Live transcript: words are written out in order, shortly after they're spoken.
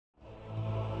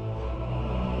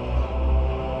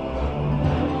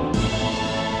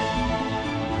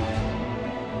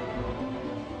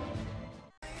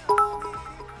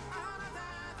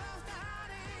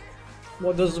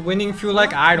What does winning feel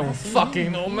like? I don't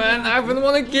fucking know, man. I haven't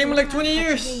won a game in like 20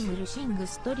 years.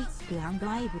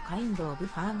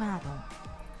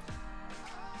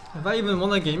 Have I even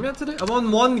won a game yet today? I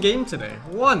won one game today.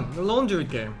 One! The lone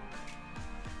druid game.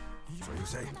 So you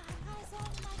say?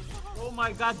 Oh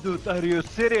my god, dude, are you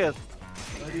serious?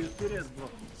 Are you serious, bro?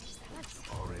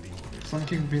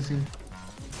 Something busy.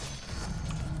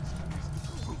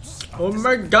 Oh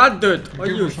my god, dude! Are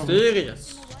you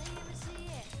serious?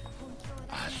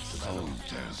 A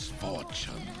soldier's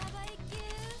fortune.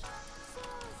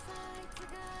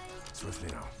 Swiftly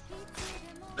now.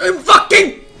 I'm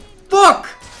fucking fuck!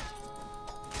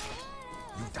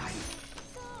 You die.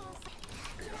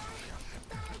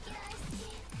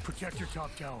 Protect your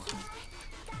top tower.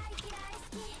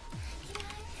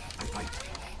 I fight.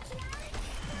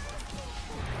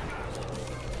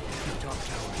 Your top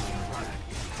tower is under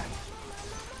attack.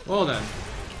 Well then.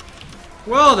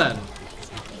 Well then.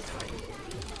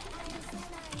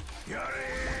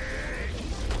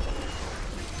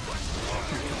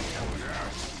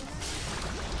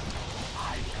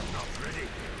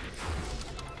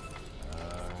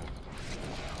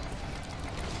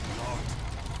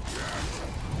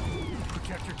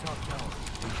 Protect your top tower.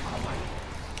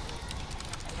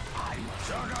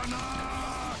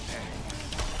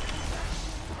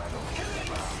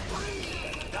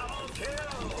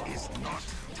 It is not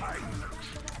time.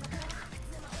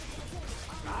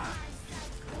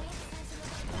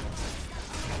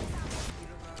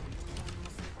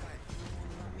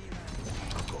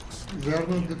 We are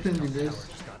not defending this.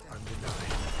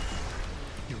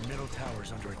 Your middle tower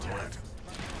is under attack.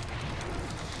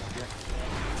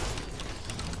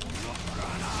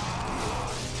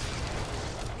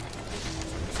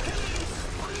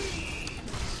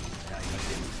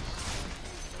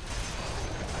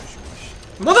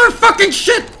 Motherfucking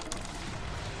shit!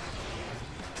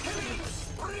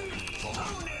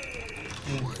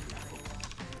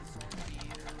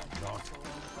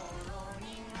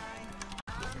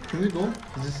 Can we go?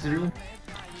 Is this real?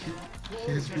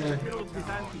 He's blind.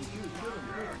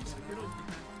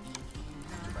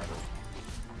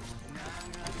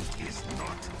 It is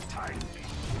not time.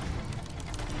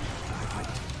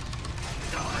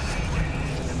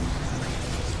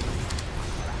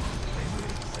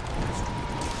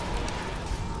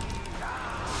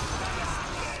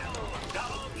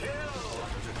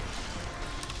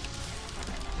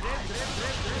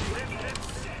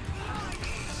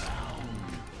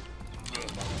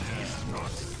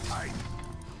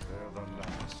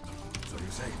 So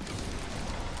you say?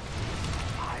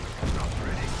 I am not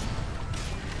ready.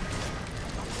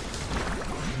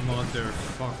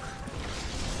 Motherfuck.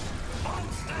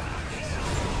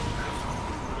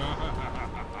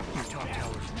 Your top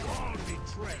tower is gone.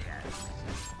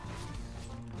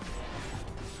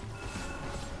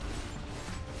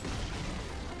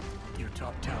 Your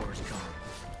top tower is gone.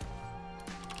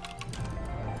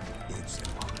 It's an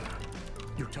honor.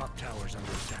 Your top tower is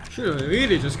under attack. Should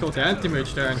really just go to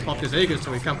anti-mage there and pop his Aegis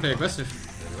so he can't play aggressive.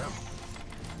 Very well.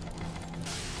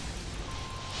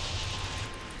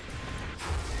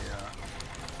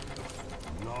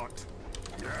 Not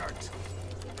yet.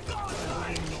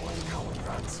 I know coward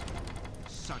rats.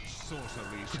 Such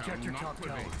sorcery shall Protect your not top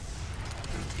prevail. tower.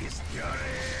 It is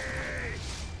fury.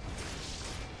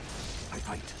 I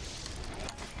fight.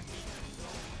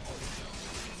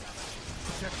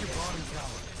 Protect your bottom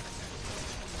tower.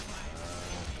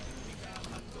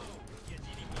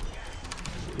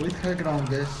 Wait high ground,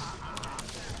 guys.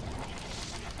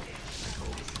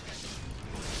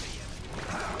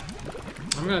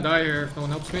 I'm gonna die here if no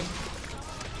one helps me.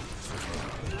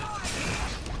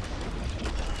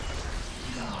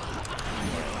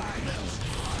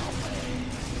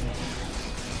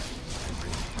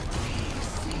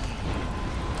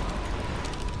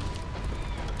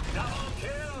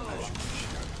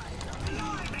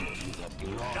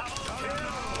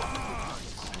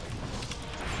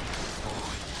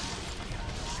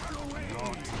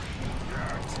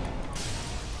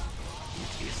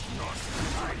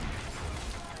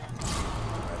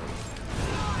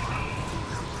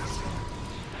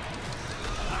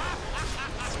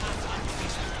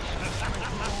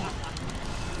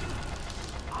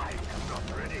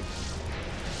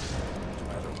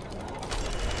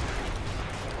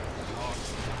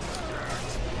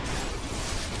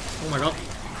 Oh my god.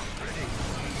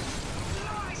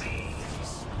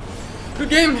 Good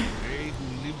game! They who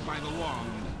live by the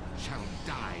wand shall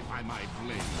die by my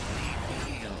blade.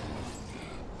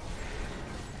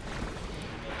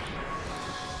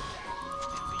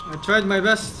 I tried my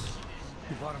best.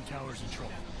 Your bottom tower is in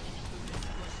trouble.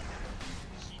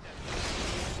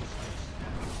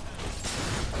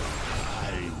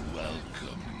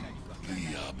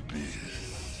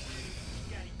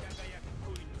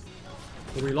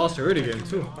 But we lost the early game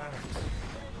too.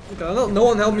 No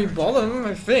one helped me bottom,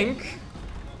 I think.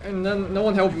 And then no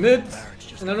one helped mid.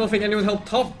 And I don't think anyone helped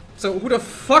top. So who the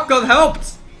fuck got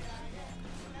helped?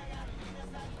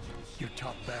 Your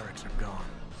top barracks are gone.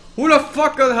 Who the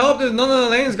fuck got helped if none of the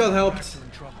lanes got helped? You're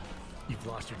in trouble. You've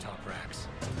lost your top racks.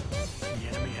 The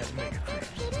enemy has mega creeps.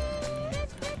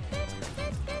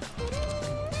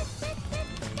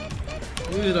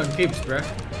 Use it on keeps, bruh.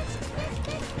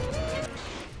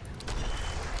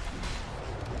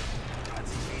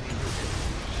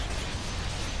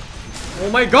 Oh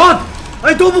my god!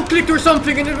 I double clicked or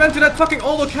something and it went to that fucking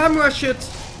auto camera shit!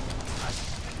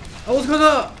 I was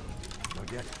gonna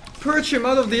perch him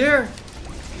out of the air.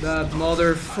 That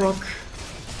motherfucker.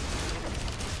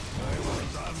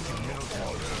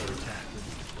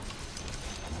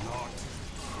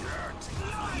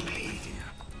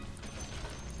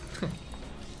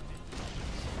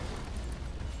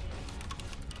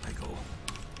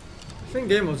 I think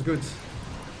game was good.